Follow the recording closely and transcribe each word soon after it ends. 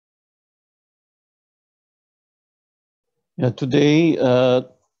Today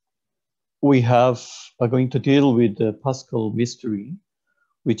we are going to deal with the Paschal Mystery,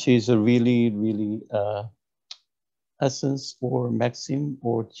 which is a really essence or maxim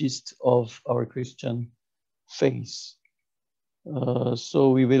or gist of our Christian faith.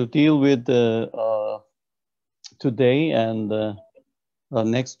 So we will deal with today and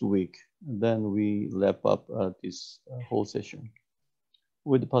next week. And then we wrap up this whole session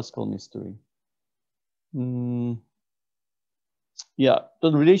with the Paschal Mystery. Yeah,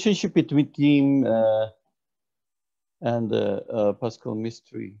 the relationship between and the Paschal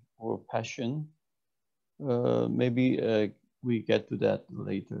Mystery or Passion, maybe we get to that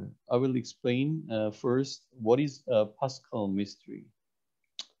later. I will explain first what is Paschal Mystery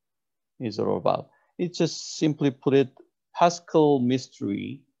is all about. It just simply put it, Paschal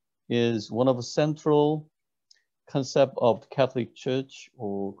Mystery is one of the central concept of the Catholic Church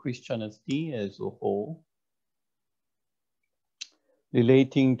or Christianity as a whole,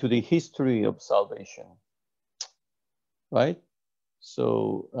 relating to the history of salvation, right?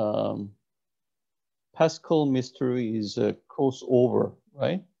 So Paschal Mystery is a crossover,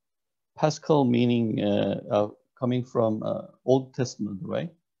 right? Paschal meaning coming from Old Testament, right?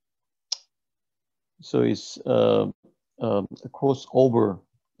 So it's a crossover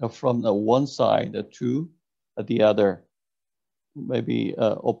from one side to the other, maybe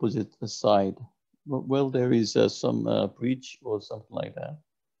opposite side. Well, there is some breach or something like that.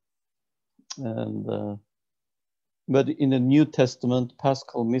 And but in the New Testament,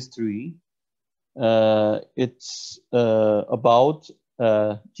 Paschal Mystery, it's about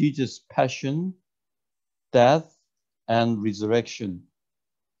Jesus' passion, death, and resurrection.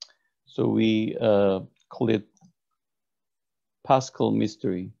 So we call it Paschal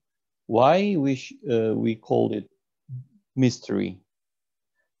Mystery. Why we call it mystery?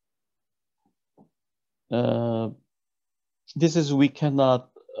 This is we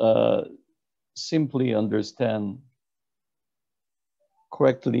cannot simply understand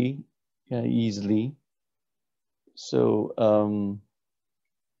correctly, easily. So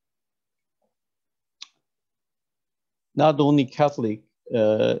not only Catholic,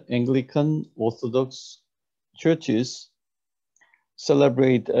 Anglican, Orthodox churches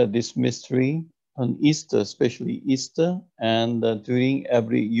celebrate this mystery on Easter, especially Easter, and during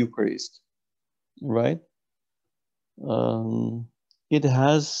every Eucharist, right? It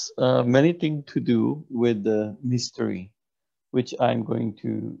has many things to do with the mystery, which I'm going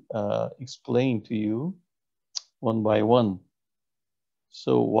to explain to you one by one.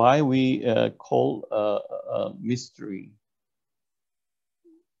 So why we call mystery?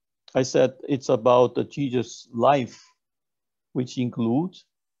 I said it's about Jesus' life, which includes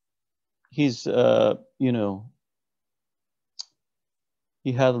his, he had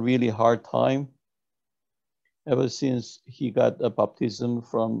a really hard time ever since he got a baptism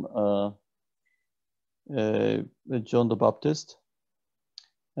from John the Baptist.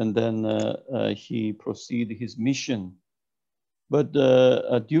 And then he proceeded his mission. But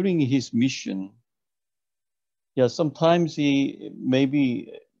during his mission, yeah, sometimes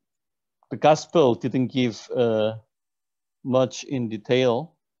maybe the gospel didn't give much in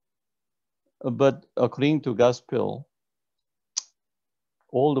detail, but according to gospel,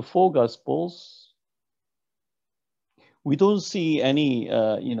 all the four gospels, we don't see any,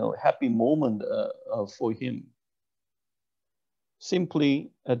 happy moment for him.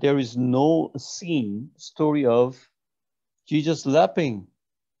 Simply, there is no story of Jesus laughing.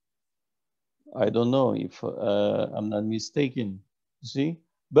 I don't know if I'm not mistaken, you see?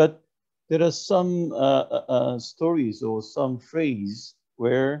 But there are some stories or some phrase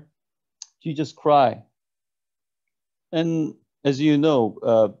where Jesus cried. And as you know,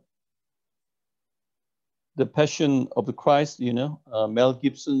 the Passion of the Christ, Mel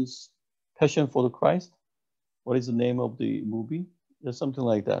Gibson's Passion for the Christ. What is the name of the movie? There's something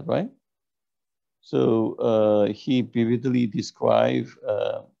like that, right? So he vividly described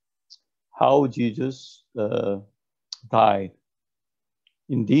how Jesus died.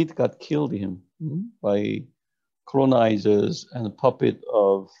 Indeed, God killed him by colonizers and puppet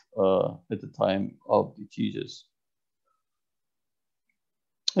of at the time of Jesus.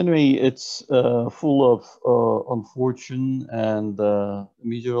 Anyway, it's full of unfortune and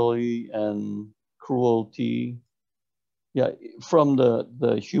misery and cruelty. Yeah, from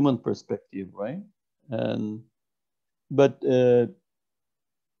the human perspective, right? But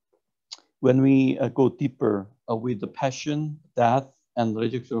when we go deeper with the passion, death, and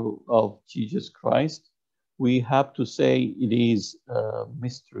resurrection of Jesus Christ, we have to say it is a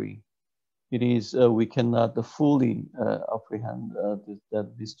mystery. It is, we cannot fully apprehend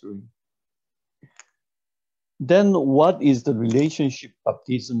that mystery. Then what is the relationship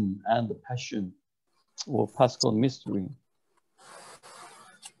baptism and the passion or Paschal Mystery?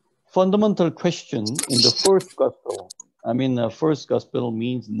 Fundamental question in the first gospel. First gospel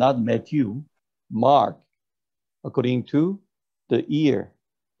means not Matthew, Mark. According to the year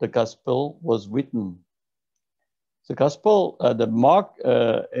the gospel was written. The gospel, the Mark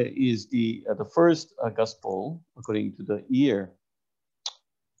is the first gospel according to the year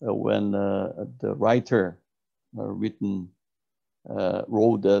when the writer wrote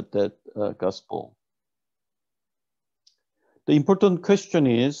that gospel. The important question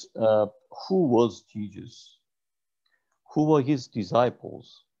is, who was Jesus? Who were his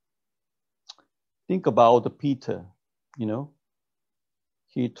disciples? Think about Peter, you know.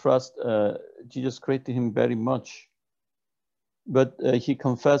 He trusted Jesus, created him very much. But he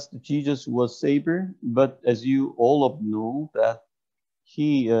confessed Jesus was Savior. But as you all of know, that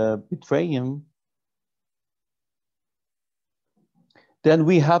he betrayed him. Then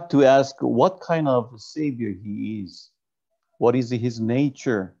we have to ask what kind of Savior he is. What is his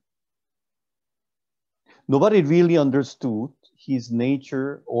nature? Nobody really understood his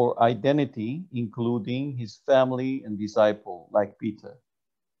nature or identity, including his family and disciple, like Peter.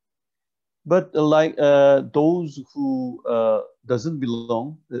 But like those who didn't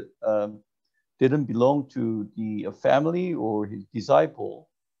belong to the family or his disciple,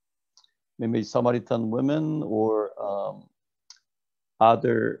 maybe Samaritan women or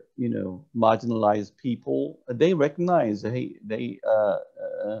other, marginalized people, they recognize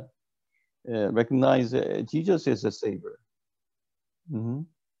recognize Jesus as a savior. Mm-hmm.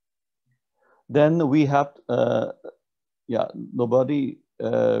 Then we have, nobody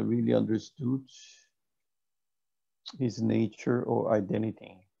really understood his nature or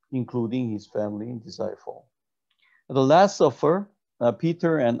identity, including his family and disciple. At the Last Supper,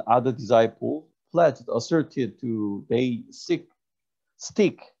 Peter and other disciples pledged, asserted to they stick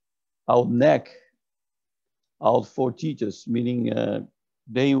our neck out for Jesus, meaning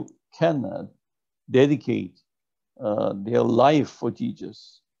they can dedicate their life for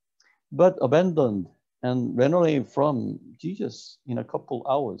Jesus, but abandoned and ran away from Jesus in a couple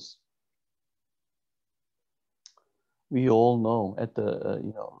hours. We all know at the,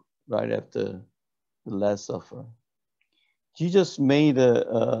 right after the Last Supper, Jesus made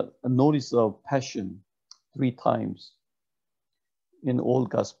a notice of passion 3 times in Old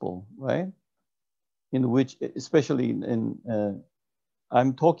Gospel, right? In which, especially in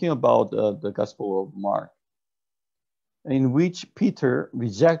I'm talking about the Gospel of Mark, in which Peter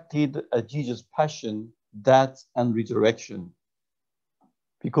rejected Jesus' passion, death, and resurrection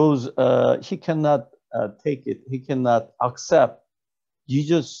because he cannot take it. He cannot accept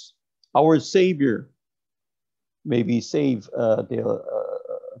Jesus, our Savior, maybe save their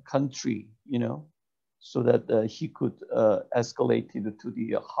country, so that he could escalate it to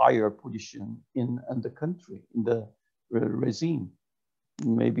the higher position in the country, in the regime.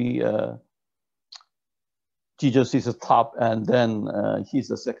 Maybe Jesus is a top and then he's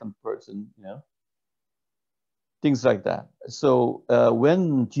the second person, things like that. So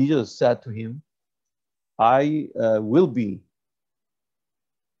when Jesus said to him, I will be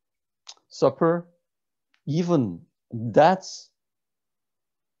suffer even death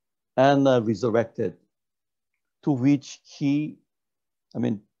and resurrected, to which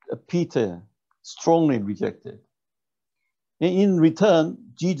Peter strongly rejected. In return,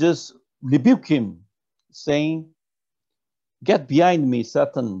 Jesus rebuked him, saying, "Get behind me,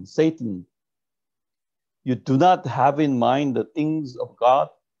 Satan. You do not have in mind the things of God,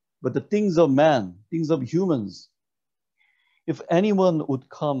 but the things of man, things of humans. If anyone would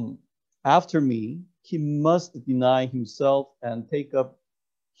come after me, he must deny himself and take up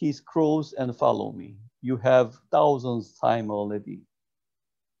his cross and follow me. You have thousands times already."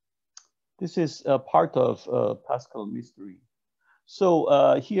 This is a part of Paschal Mystery. So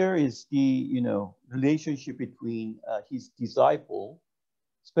here is the relationship between his disciple,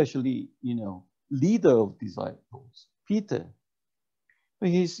 especially leader of disciples, Peter.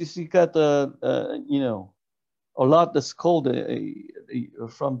 He got a lot that's called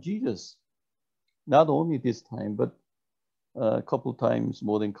from Jesus. Not only this time, but a couple times,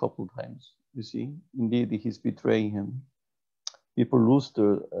 more than a couple times. You see, indeed, he's betraying him. People lose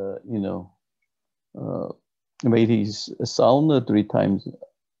the made his sound 3 times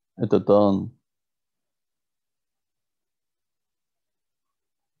at the dawn.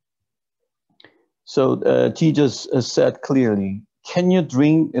 So Jesus said clearly, "Can you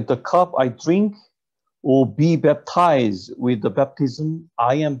drink the cup I drink, or be baptized with the baptism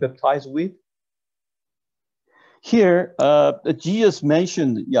I am baptized with?" Here, Jesus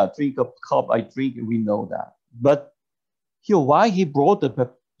mentioned, drink a cup I drink, we know that. But here, why he brought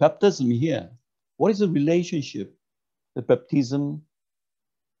the baptism here? What is the relationship, the baptism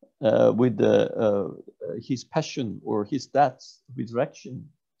with his passion or his death, resurrection?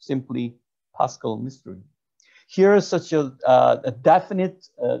 Simply Paschal Mystery. Here is such a definite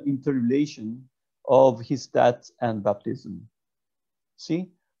interrelation of his death and baptism. See,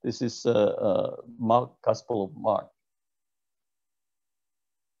 this is Mark, Gospel of Mark.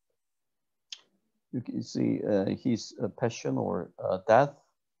 You can see his passion or death,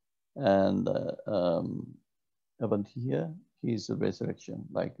 and about here, his resurrection,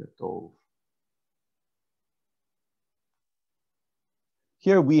 like a dove.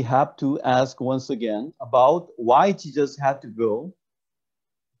 Here we have to ask once again about why Jesus had to go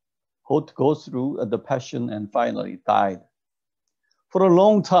through the passion and finally died. For a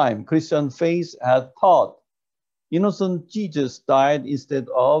long time, Christian faith had taught innocent Jesus died instead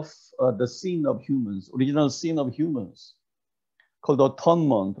of the sin of humans, original sin of humans, called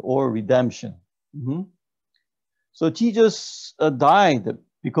atonement or redemption. So Jesus died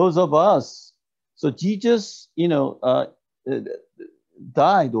because of us. So Jesus,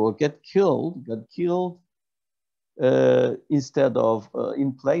 died or got killed instead of,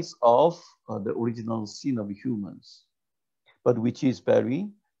 in place of the original sin of humans, but which is very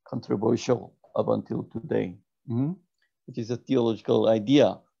controversial up until today. It is a theological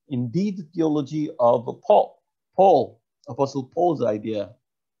idea. Indeed, the theology of Paul, Apostle Paul's idea.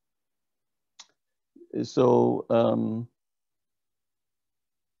 So,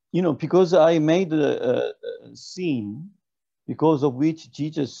 because I made a sin because of which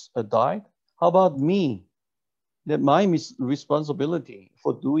Jesus died, how about me? That my responsibility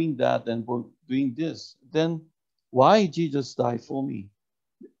for doing that and for doing this, then why Jesus died for me?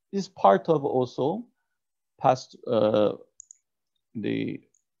 This is part of also the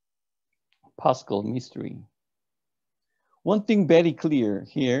Paschal Mystery. One thing very clear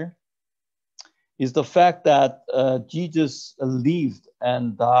here is the fact that Jesus lived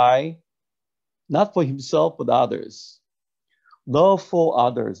and died not for himself but others. Love for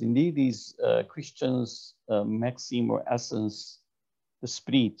others, indeed, is Christians' maxim or essence, the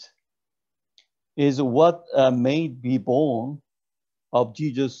spirit, is what made be born of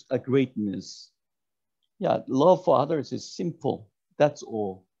Jesus' greatness. Yeah, love for others is simple. That's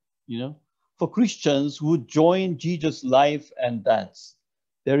all, For Christians who join Jesus' life and death,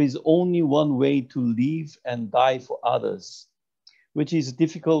 there is only one way to live and die for others, which is a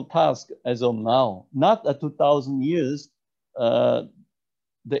difficult task as of now. Not 2,000 years,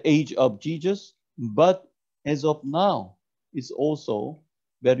 the age of Jesus, but as of now, it's also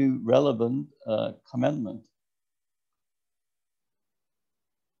very relevant commandment.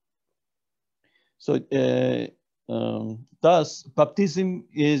 So thus, baptism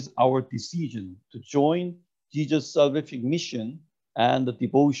is our decision to join Jesus' salvific mission and the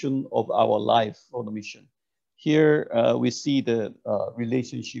devotion of our life for the mission. Here we see the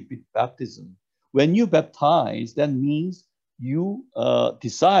relationship with baptism. When you baptize, that means you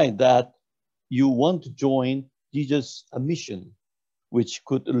decide that you want to join Jesus' mission, which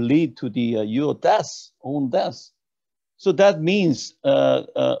could lead to your own death. So that means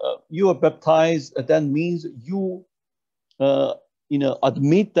you are baptized. That means you,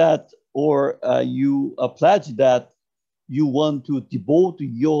 admit that, or you pledge that you want to devote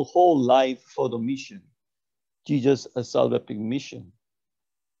your whole life for the mission, Jesus' salvific mission.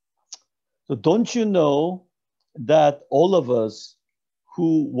 So don't you know that all of us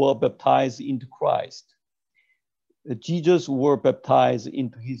who were baptized into Christ, Jesus were baptized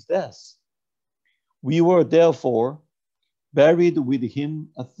into his death. We were therefore buried with him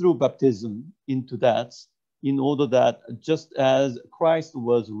through baptism into death, in order that just as Christ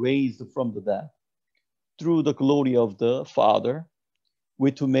was raised from the dead through the glory of the Father,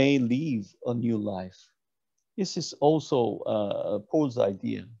 we too may live a new life. This is also Paul's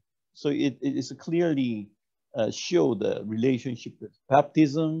idea. So it is clearly show the relationship with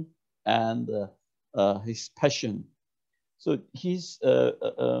baptism and his passion. So his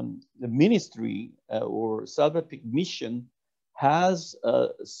the ministry or salvific mission has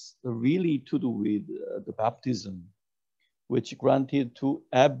really to do with the baptism, which granted to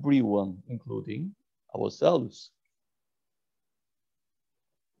everyone, including ourselves.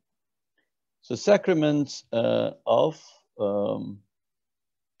 So sacraments of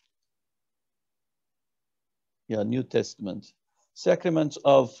New Testament. Sacraments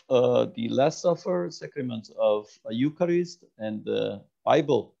of the Last Supper, sacraments of Eucharist, and the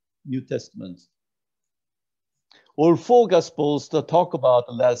Bible, New Testament. All four Gospels that talk about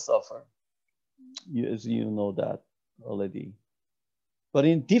the Last Supper, as you know that already. But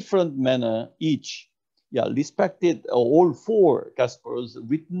in different manner each. yeah, respected all four Gospels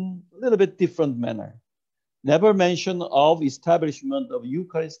written a little bit different manner. Never mention of establishment of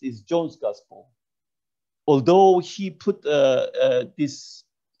Eucharist is John's Gospel. Although he put this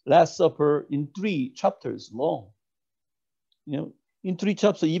Last Supper in 3 chapters long, in 3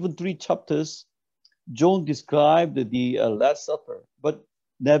 chapters, even 3 chapters, John described the Last Supper, but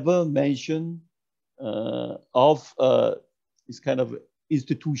never mentioned of this kind of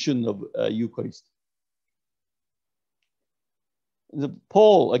institution of Eucharist.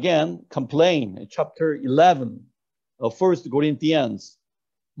 Paul, again, complained in chapter 11 of 1 Corinthians,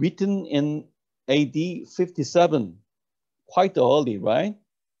 written in AD 57, quite early, right?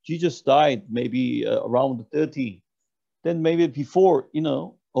 Jesus died maybe around 30. Then maybe before,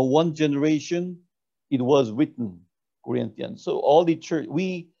 one generation, it was written, Corinthians. So all the church,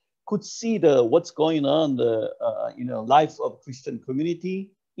 we could see what's going on, the life of Christian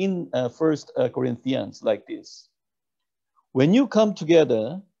community in 1 Corinthians like this. When you come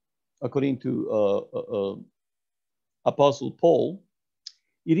together, according to Apostle Paul,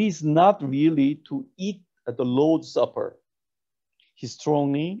 it is not really to eat at the Lord's Supper. He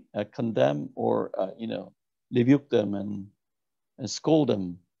strongly condemn or rebuke them and scold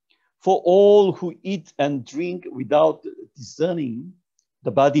them. For all who eat and drink without discerning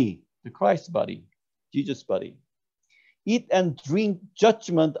the body, the Christ body, Jesus' body, eat and drink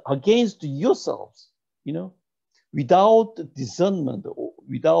judgment against yourselves, without discernment,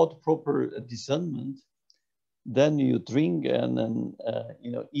 without proper discernment, then you drink and then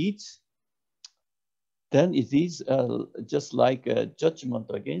eat, then it is just like a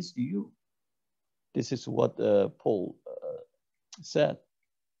judgment against you. This is what Paul said.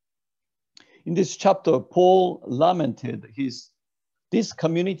 In this chapter, Paul lamented this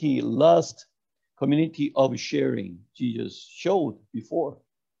community lost community of sharing Jesus showed before.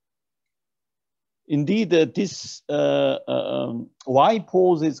 Indeed, this why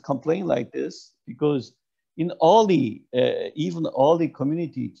Paul is complaining like this, because in early, even early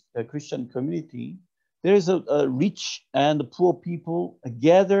community, Christian community, there is a rich and poor people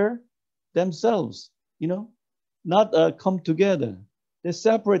gather themselves, not come together. They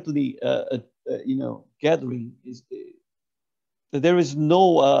separately, gathering. There is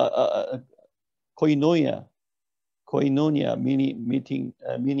no koinonia,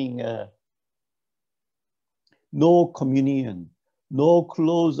 meaning no communion, no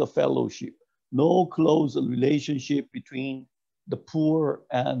close fellowship, no close relationship between the poor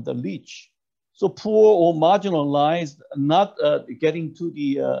and the rich. So poor or marginalized, not getting to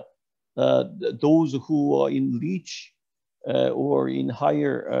those who are in rich or in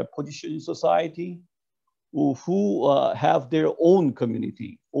higher position in society, who have their own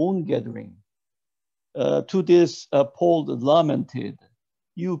community, own gathering. To this, Paul lamented,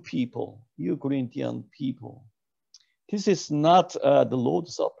 you people, you Corinthian people, this is not the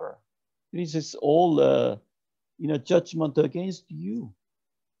Lord's Supper. This is all, judgment against you.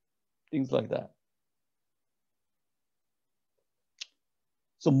 Things like that.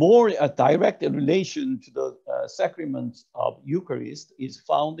 So more direct relation to the sacrament of Eucharist is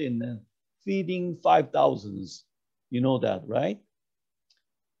found in feeding 5,000. You know that, right?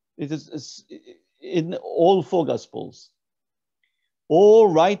 It is in all 4 Gospels. All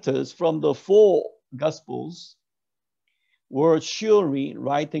writers from the 4 Gospels were surely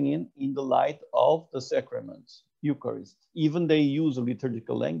writing in the light of the sacrament, Eucharist. Even they use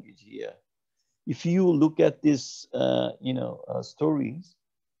liturgical language here. If you look at these, stories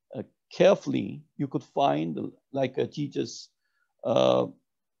carefully, you could find like Jesus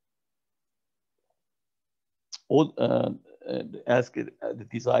asked the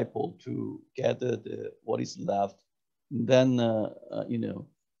disciple to gather what is left. And then,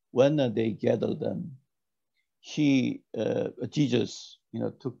 when they gathered them, Jesus,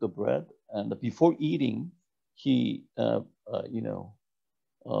 took the bread, and before eating, he,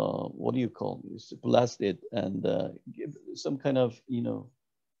 what do you call it? Blessed it and give some kind of,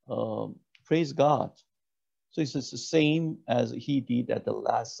 praise God. So it's the same as he did at the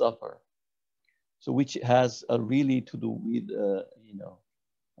Last Supper. So which has really to do with,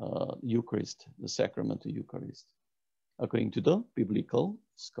 Eucharist, the sacrament of Eucharist, according to the biblical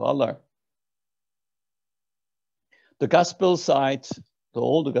scholar. The gospel side,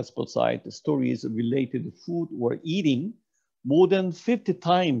 all the gospel side, the stories related to food or eating more than 50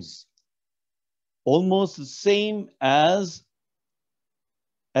 times, almost the same as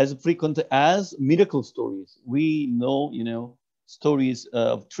frequent as miracle stories. We know, stories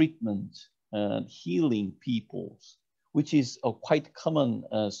of treatment and healing peoples, which is a quite common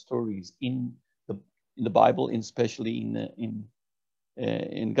stories in the Bible, especially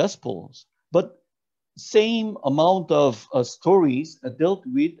in Gospels. But same amount of stories dealt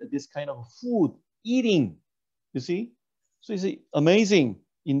with this kind of food, eating, you see? So it's amazing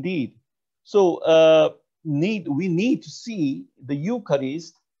indeed. So we need to see the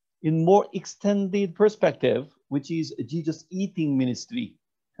Eucharist in more extended perspective, which is Jesus' eating ministry.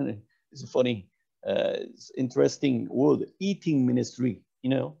 It's funny, it's interesting word, eating ministry, you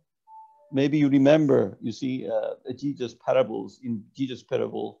know? Maybe you remember, you see, Jesus' parables, in Jesus'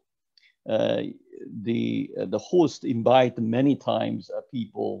 parable, the host invite many times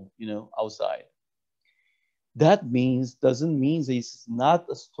people, you know, outside. That doesn't mean it's not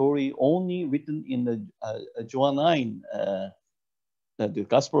a story only written in the Johannine, the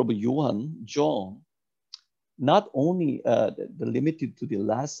Gospel of John, not only limited to the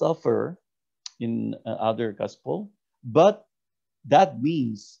Last Supper in other gospel, but that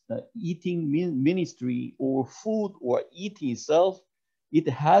means eating ministry or food or eating itself, it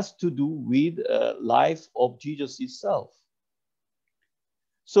has to do with life of Jesus itself.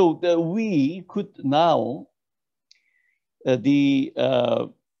 So we could now the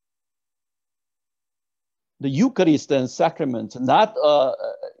Eucharist and sacrament not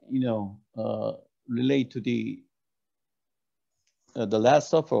relate to the Last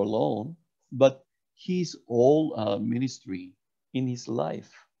Supper alone, but his whole ministry in his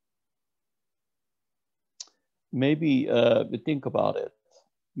life. Maybe think about it.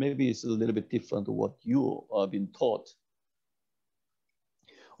 Maybe it's a little bit different to what you have been taught.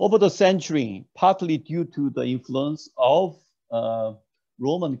 Over the century, partly due to the influence of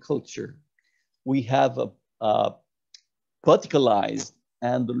Roman culture, we have verticalized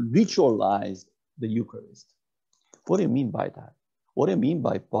and ritualized the Eucharist. What do you mean by that? What do you mean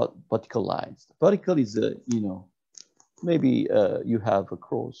by verticalized? Vertical is, maybe you have a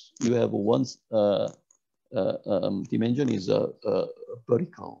cross. You have one dimension is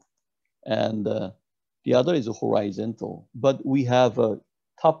vertical, and the other is horizontal. But we have a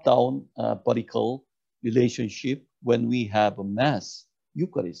top-down vertical relationship when we have a Mass,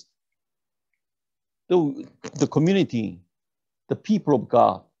 Eucharist. The community, the people of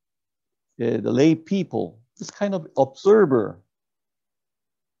God, the lay people, this kind of observer,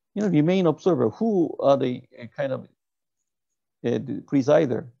 remain observer. Who are the kind of the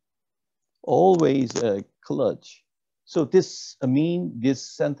presider? Always clutch. So this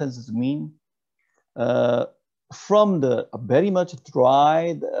sentences mean from the very much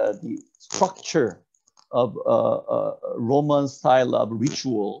dried the structure of Roman style of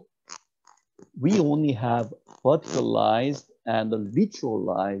ritual, we only have verticalized and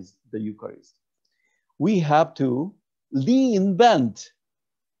ritualized the Eucharist. We have to reinvent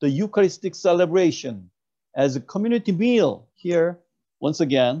the Eucharistic celebration as a community meal. Here, once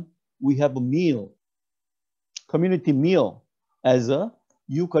again, we have a meal, community meal as a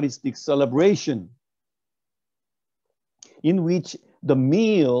Eucharistic celebration in which the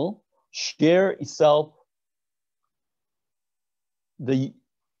meal share itself, the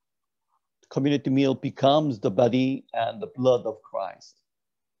community meal becomes the body and the blood of Christ,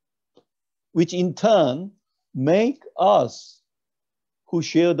 which in turn make us who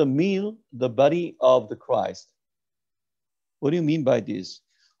share the meal, the body of the Christ. What do you mean by this?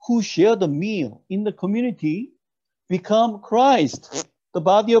 Who share the meal in the community become Christ, the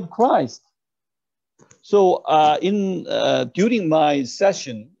body of Christ. So during my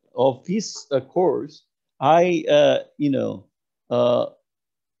session of this course, I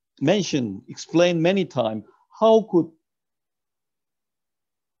explained many times, how could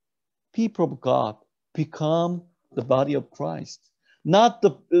people of God become the body of Christ? Not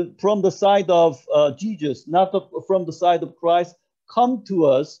from the side of Jesus, not from the side of Christ come to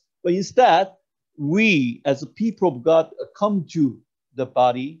us, but instead we as a people of God come to the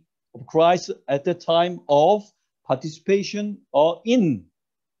body of Christ at the time of participation or in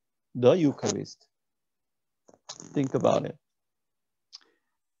the Eucharist. Think about it.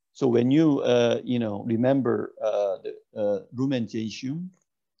 So when you remember the Lumen Gentium,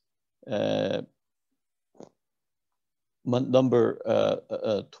 number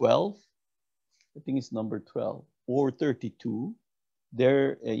 12, I think it's number 12 or 32.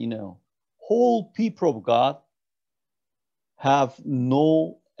 There, whole people of God have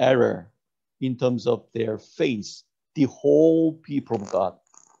no error in terms of their faith. The whole people of God,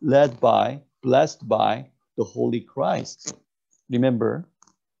 blessed by the Holy Christ. Remember,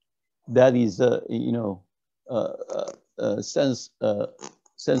 that is sense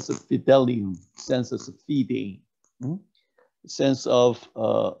of fidelium, sense of fide, sense of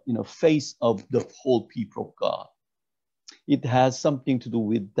faith of the whole people of God. It has something to do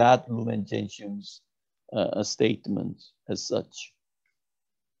with that Lumen Gentium's statement as such.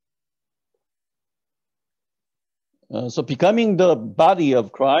 So becoming the body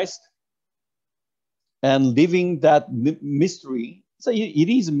of Christ and living that mystery. So it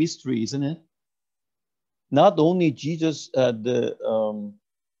is a mystery, isn't it? Not only Jesus, the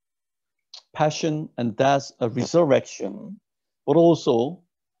passion and death, resurrection, but also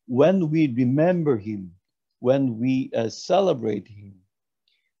when we remember him, when we celebrate him,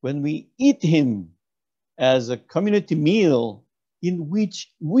 when we eat him as a community meal in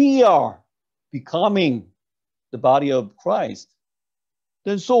which we are becoming the body of Christ,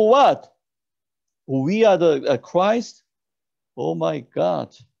 then so what? We are the Christ? Oh my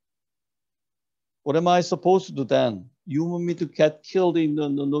God. What am I supposed to do then? You want me to get killed in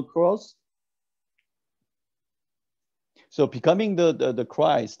the cross? So becoming the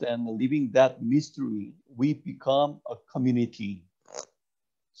Christ and living that mystery, we become a community.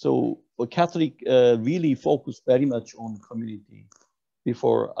 So a Catholic really focus very much on community.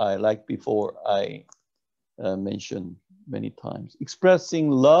 Before I mentioned many times, expressing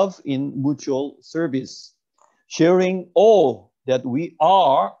love in mutual service, sharing all that we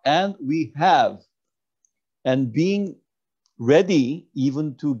are and we have, and being ready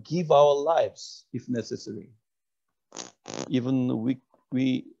even to give our lives if necessary. Even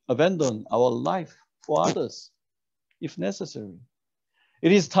we abandon our life for others if necessary.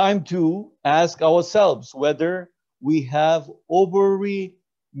 It is time to ask ourselves whether we have overly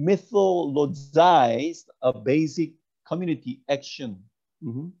mythologized a basic community action,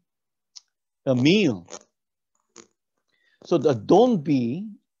 a meal. So don't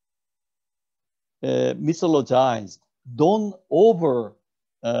be mythologized. Don't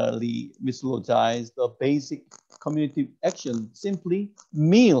overly mythologize the basic community action. Simply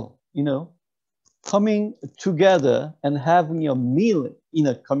meal, coming together and having a meal in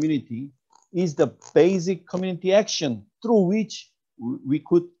a community is the basic community action through which we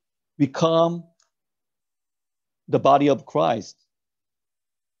could become the body of Christ.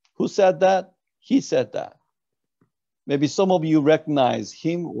 Who said that? He said that. Maybe some of you recognize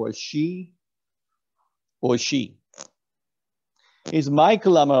him or she. Is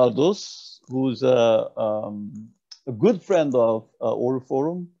Michael Amaradus, who's a good friend of Oral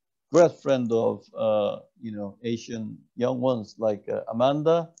Forum, great friend of Asian young ones like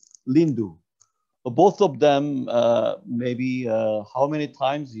Amanda, Lindu. Both of them, maybe how many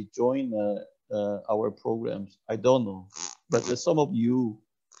times he joined our programs, I don't know. But some of you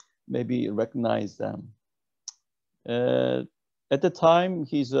maybe recognize them. At the time,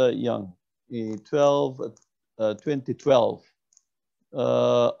 he's young, 2012.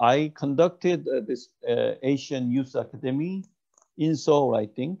 I conducted this Asian Youth Academy in Seoul, I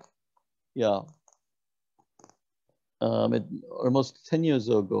think. Yeah. Almost 10 years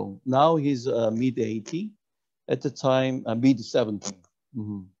ago. Now he's mid-80. At the time, mid-70.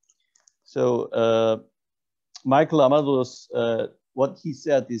 So Michael Amados, what he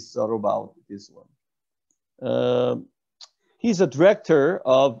said is about this one. He's a director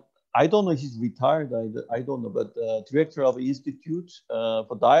of, I don't know if he's retired, I don't know, but director of Institute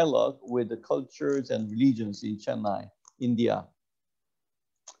for Dialogue with the Cultures and Religions in Chennai, India.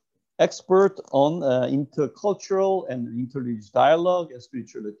 Expert on intercultural and interreligious dialogue and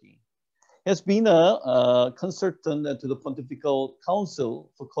spirituality. Has been a consultant to the Pontifical Council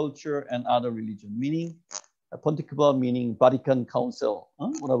for Culture and Other Religion, meaning Pontifical meaning Vatican Council,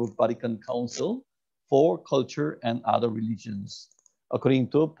 one of the Vatican Council for Culture and Other Religions. According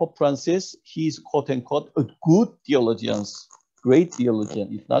to Pope Francis, he's quote unquote a good theologian, great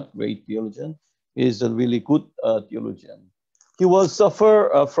theologian, if not great theologian, is a really good theologian. He will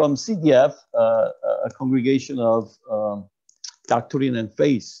suffer from CDF, a congregation of doctrine and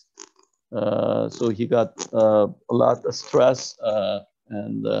faith. So he got a lot of stress,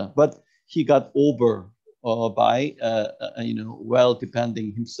 but he got over by well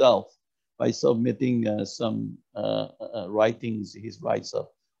defending himself by submitting some writings. He writes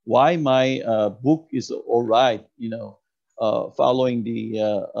up why my book is all right, following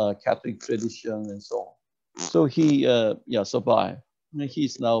the Catholic tradition and so on. So he survived.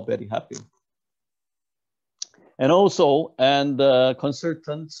 He's now very happy. And also,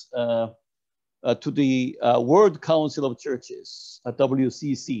 consultants to the World Council of Churches,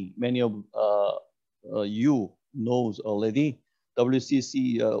 WCC. Many of you knows already.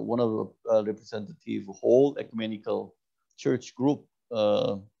 WCC, one of the representative whole ecumenical church group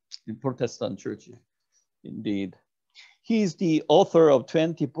in Protestant churches, indeed. He is the author of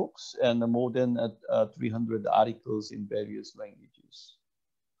 20 books and more than 300 articles in various languages.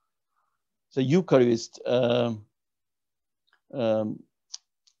 So Eucharist, a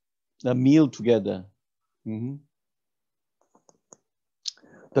meal together.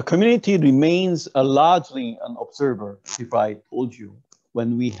 The community remains largely an observer. If I told you,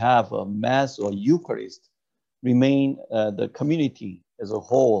 when we have a Mass or Eucharist, remain the community as a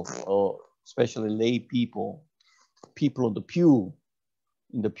whole, or especially lay people, people of the pew,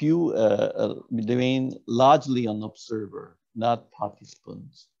 in the pew, remain largely an observer, not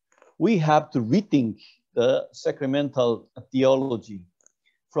participants. We have to rethink the sacramental theology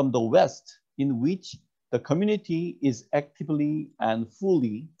from the West, in which the community is actively and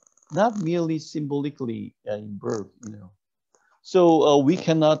fully, not merely symbolically involved. So we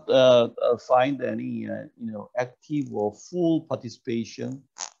cannot find any, active or full participation,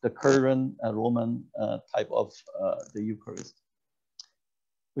 the current Roman type of the Eucharist,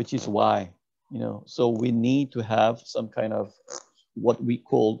 which is why, so we need to have some kind of what we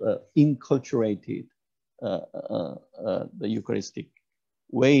call inculturated the Eucharistic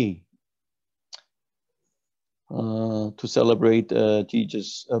way to celebrate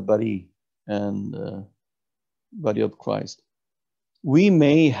Jesus' body and body of Christ. We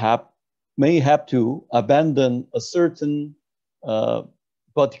may have to abandon a certain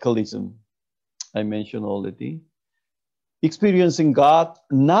verticalism I mentioned already, experiencing God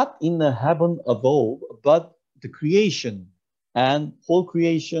not in the heaven above, but the creation and whole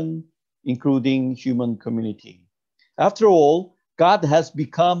creation, including human community. After all, God has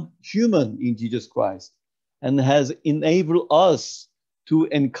become human in Jesus Christ and has enabled us to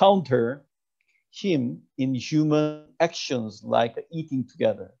encounter him in human actions like eating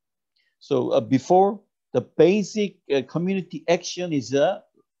together. So before, the basic community action is the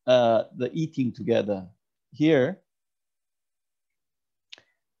eating together. Here,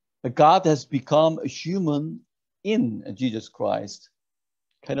 God has become a human in Jesus Christ,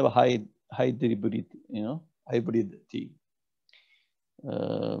 kind of a hybridity, hybridity.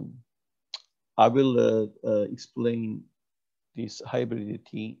 I will explain this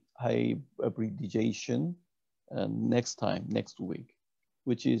hybridization next week,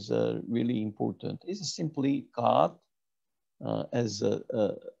 which is really important. It's simply God as a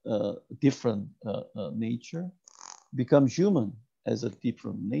different nature becomes human as a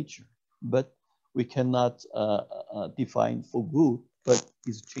different nature, but we cannot define for good, but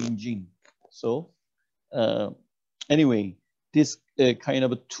it's changing. So anyway, this kind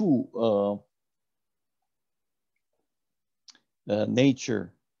of a two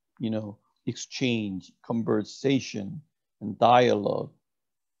nature, exchange, conversation, and dialogue.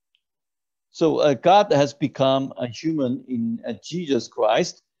 So God has become a human in Jesus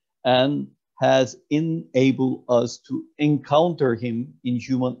Christ and has enabled us to encounter him in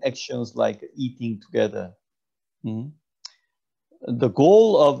human actions like eating together. The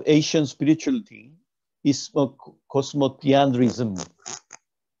goal of Asian spirituality is cosmotheandrism.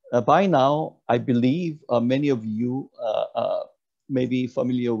 By now, I believe many of you may be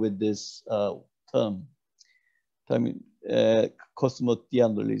familiar with this term,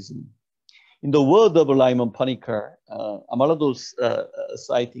 cosmotheandrism. In the word of Lyman Panikar, Amalado's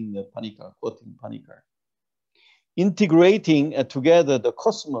citing Panikar, quoting Panikar, integrating together the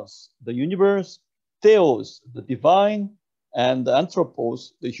cosmos, the universe, theos, the divine, and the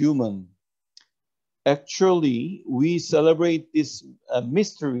anthropos, the human. Actually, we celebrate this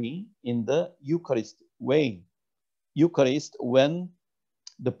mystery in the Eucharist way. Eucharist, when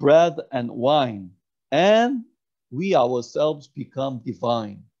the bread and wine, and we ourselves become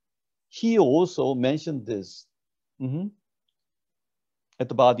divine. He also mentioned this at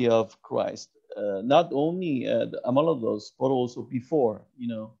the body of Christ, not only the Amalados, but also before,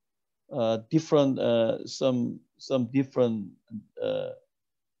 different, some different,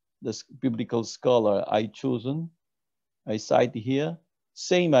 this biblical scholar I cite here,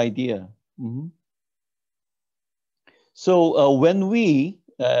 same idea. So when we,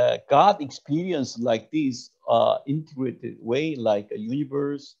 God experience like this integrated way, like a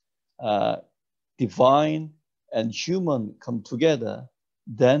universe, divine and human come together,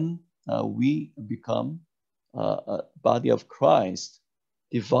 then we become a body of Christ,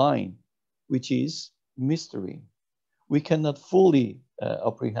 divine, which is mystery. We cannot fully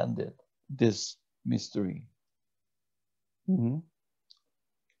apprehend it, this mystery.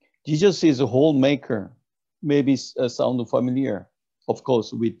 Jesus is a whole maker. Maybe sound familiar. Of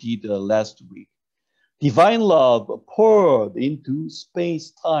course, we did last week. Divine love poured into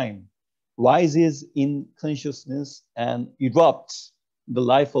space-time, rises in consciousness and erupts in the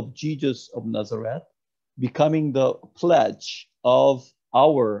life of Jesus of Nazareth, becoming the pledge of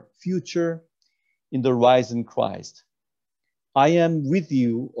our future in the risen Christ. I am with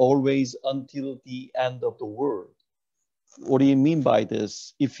you always until the end of the world. What do you mean by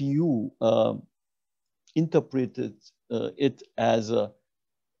this? If you interpreted it as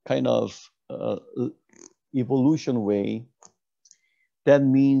kind of evolution way, that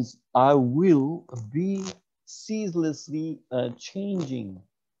means I will be ceaselessly changing,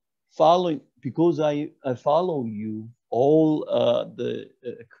 following, because I follow you, all the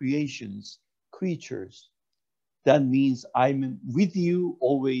creatures. That means I'm with you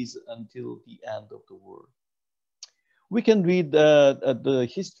always until the end of the world. We can read the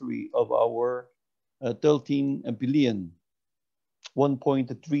history of our 13 billion,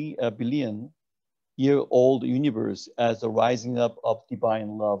 1.3 billion year old universe as a rising up of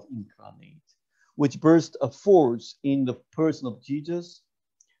divine love incarnate, which burst forth in the person of Jesus,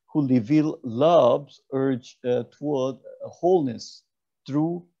 who revealed love's urge toward wholeness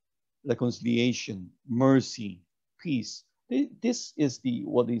through reconciliation, mercy, peace. This is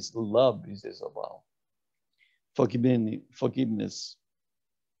what is love is about. Forgiveness.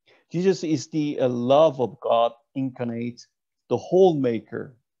 Jesus is the love of God incarnate, the whole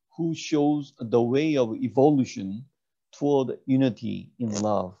maker, who shows the way of evolution toward unity in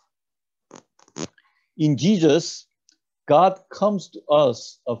love. In Jesus, God comes to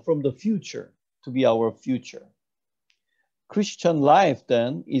us from the future to be our future. Christian life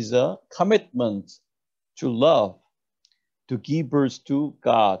then is a commitment to love, to give birth to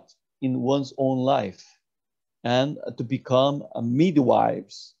God in one's own life, and to become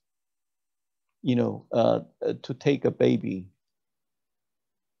midwives, to take a baby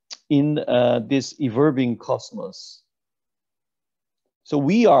in this evolving cosmos. So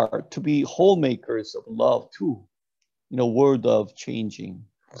we are to be homemakers of love too, in a world of changing.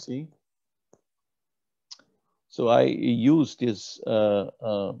 See? So I use this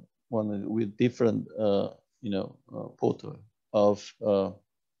one with different, photo of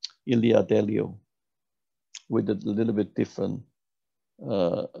Ilia Delio, with a little bit different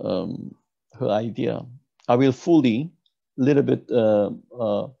her idea. I will fully, little bit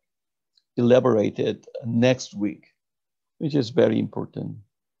elaborate it next week, which is very important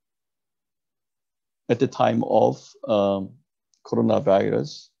at the time of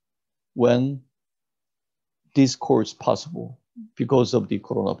coronavirus, when this course possible because of the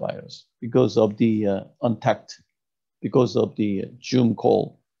coronavirus, because of the untact, because of the Zoom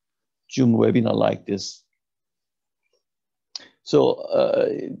call, Zoom webinar like this. So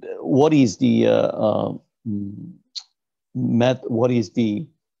what is the what is the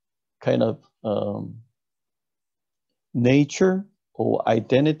kind of nature or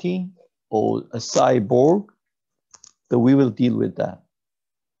identity or a cyborg, that we will deal with that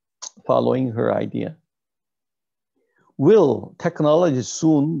following her idea. Will technology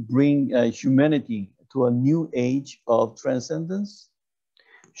soon bring humanity to a new age of transcendence?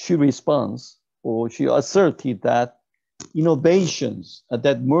 She responds, or she asserted, that innovations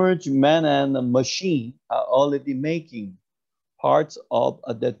that merge man and machine are already making parts of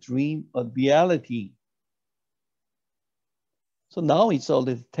that dream of reality. So now it's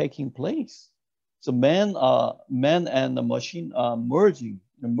already taking place. So man and the machine are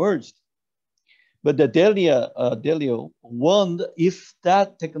merged. But the Delio warned, if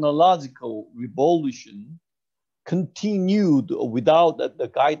that technological revolution continued without the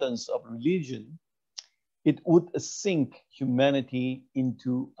guidance of religion, it would sink humanity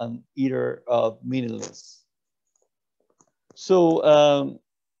into an era of meaningless. So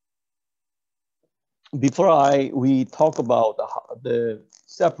before we talk about the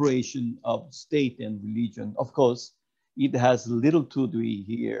separation of state and religion, of course, it has little to do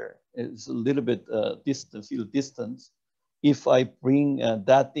here. It's a little bit distance if I bring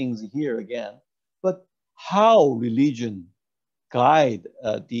that things here again. But how religion guide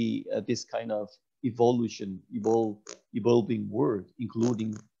this kind of evolving world,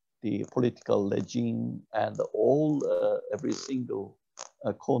 including the political regime and every single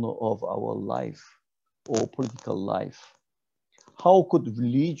corner of our life or political life. How could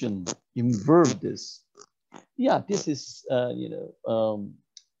religion invert this? Yeah, this is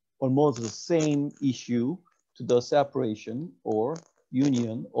almost the same issue to the separation or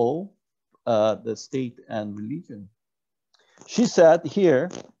union of the state and religion. She said here,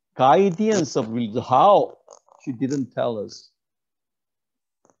 guidance of religion. How? She didn't tell us.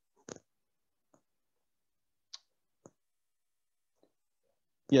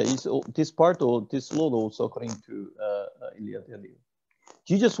 Yeah, this part of this law also according to Ilia Delio.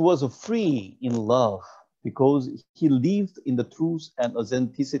 Jesus was free in love because he lived in the truth and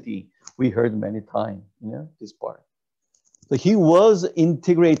authenticity. We heard many times, this part. So he was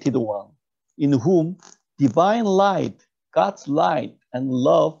integrated one, in whom divine light, God's light and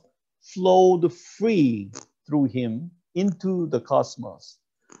love flowed free through him into the cosmos.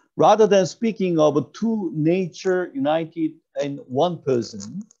 Rather than speaking of two nature united in one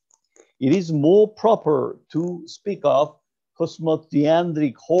person, it is more proper to speak of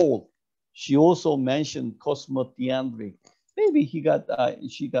cosmotheandric whole. She also mentioned cosmotheandric. Maybe she got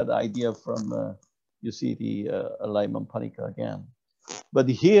the idea from, you see, the Alignment Panika again. But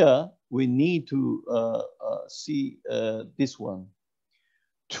here we need to see this one.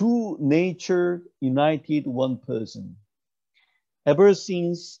 Two nature united one person. Ever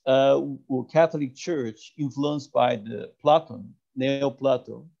since Catholic Church influenced by the Platon,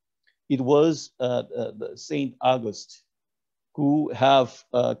 Neo-Plato, it was Saint Augustine who have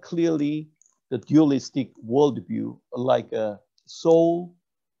clearly the dualistic worldview, like a soul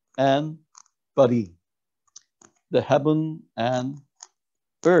and body, the heaven and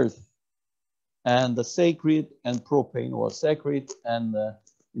earth, and the sacred and profane, or sacred and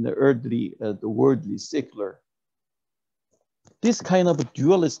in the earthly, the worldly, secular. This kind of a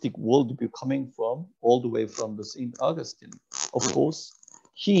dualistic worldview coming from all the way from the Saint Augustine. Of course,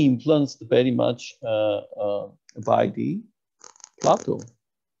 he influenced very much by the Plato,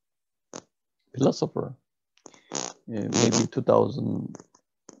 philosopher. Maybe 2000,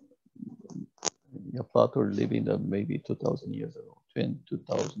 Plato living maybe 2000 years ago,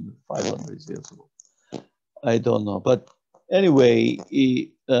 2,500 years ago. I don't know, but anyway,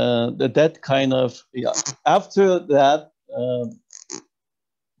 that kind of, yeah. After that,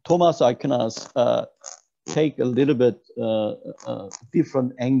 Thomas Aquinas take a little bit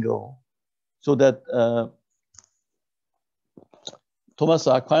different angle, so that Thomas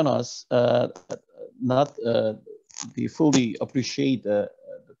Aquinas not fully appreciate the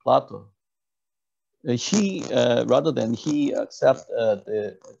Plato. He rather than he accept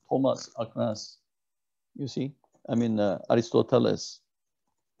the Thomas Aquinas, you see, I mean Aristoteles.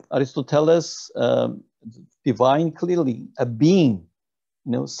 Aristoteles divine clearly a being,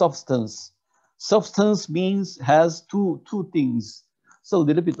 substance. Substance means has two things. So a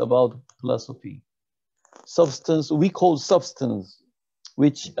little bit about philosophy. Substance, we call substance,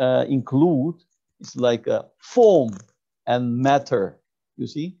 which include, it's like a form and matter, you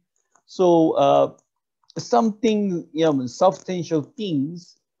see. So something, substantial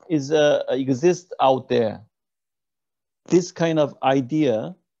things is exist out there. This kind of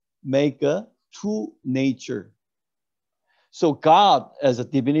idea make a true nature. So God as a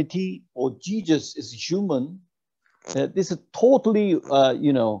divinity or Jesus is human. This is totally,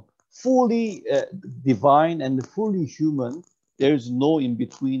 fully divine and fully human. There is no in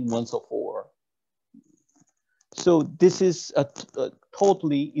between once or. So this is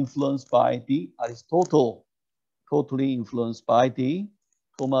totally influenced by the Aristotle, totally influenced by the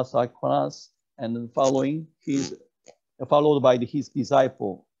Thomas Aquinas, and then followed by his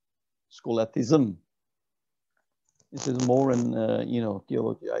disciple, scholasticism. This is more in,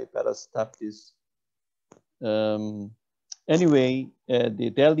 theology. I better stop this. Anyway,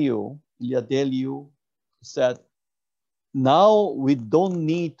 the Ilia Delio said, now we don't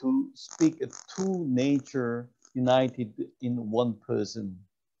need to speak of two nature united in one person.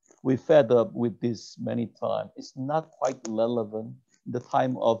 We fed up with this many times. It's not quite relevant in the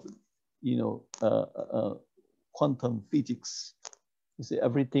time of, quantum physics. You see,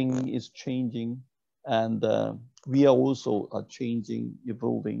 everything is changing, and we are also changing,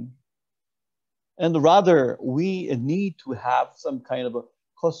 evolving. And rather, we need to have some kind of a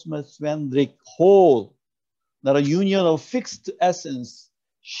cosmocentric whole, not a union of fixed essence.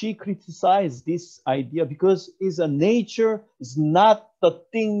 She criticized this idea because it's a nature, is not the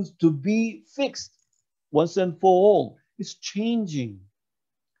things to be fixed once and for all. It's changing.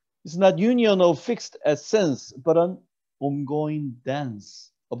 It's not union of fixed essence, but an ongoing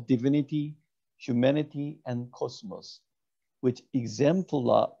dance of divinity, humanity, and cosmos, which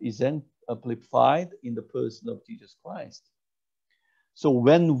exemplified in the person of Jesus Christ. So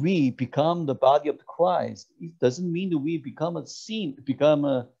when we become the body of Christ, it doesn't mean that we become a saint, become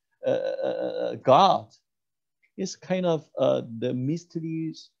a God. It's kind of the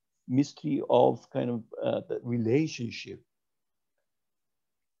mystery of kind of the relationship.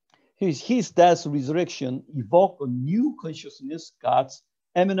 His death, resurrection evoke a new consciousness, God's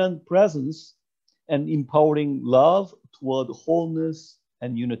eminent presence, and empowering love toward wholeness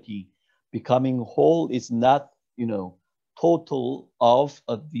and unity. Becoming whole is not, total of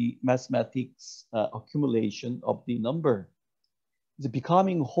the mathematics accumulation of the number. The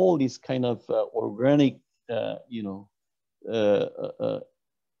becoming whole is kind of organic, I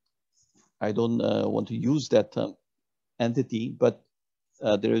don't want to use that term, entity, but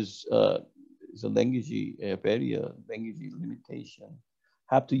there is a language barrier, language limitation.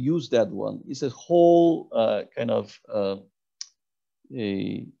 Have to use that one. It's a whole kind of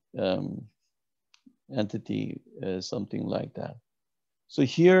um, entity, something like that. So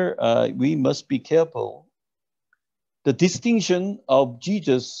here we must be careful. The distinction of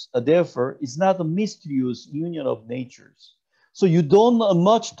Jesus, therefore, is not a mysterious union of natures. So you don't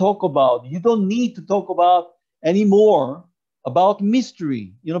much talk about, you don't need to talk about anymore about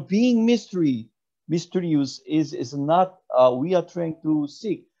mystery. You know, being mysterious is not, we are trying to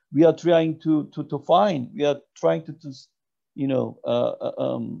seek, we are trying to find, we are trying to you know,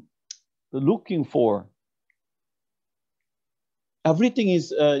 looking for. Everything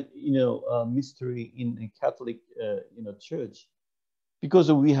is, you know, mystery in the Catholic, you know, Church,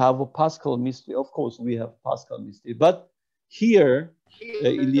 because we have a Paschal Mystery. Of course, we have Paschal Mystery, but here,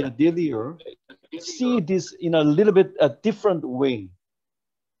 Ilia Delio see this in a little bit a different way.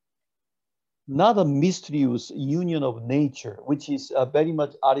 Not a mysterious union of nature, which is very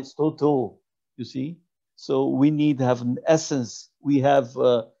much Aristotle. You see, so we need to have an essence. We have,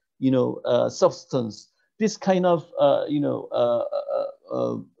 you know, substance. This kind of, you know,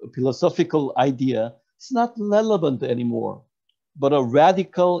 philosophical idea is not relevant anymore, but a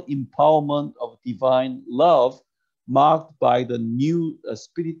radical empowerment of divine love marked by the new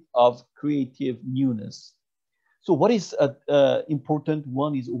spirit of creative newness. So what is important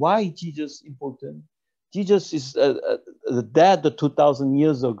one is why Jesus important. Jesus is dead 2,000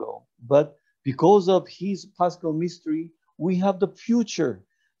 years ago, but because of his Paschal mystery, we have the future.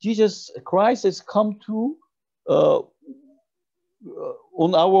 Jesus Christ has come to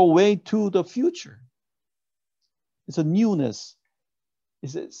on our way to the future. It's a newness.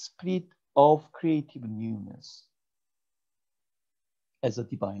 It's a spirit of creative newness as a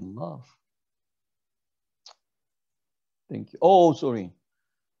divine love. Thank you. Oh, sorry.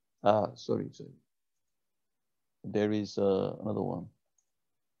 Sorry. There is another one.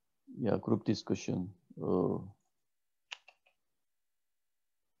 Yeah, group discussion.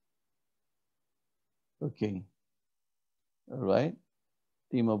 Okay. All right.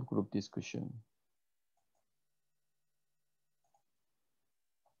 Theme of group discussion.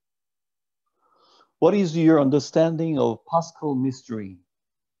 What is your understanding of Paschal mystery?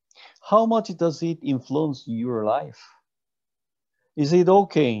 How much does it influence your life? Is it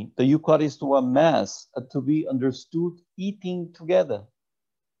okay, the Eucharist or Mass, to be understood eating together?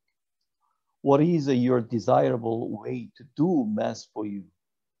 What is your desirable way to do Mass for you?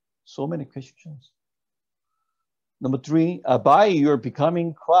 So many questions. Number three, by your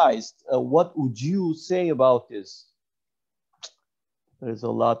becoming Christ, what would you say about this? There's a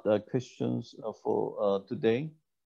lot of questions for today.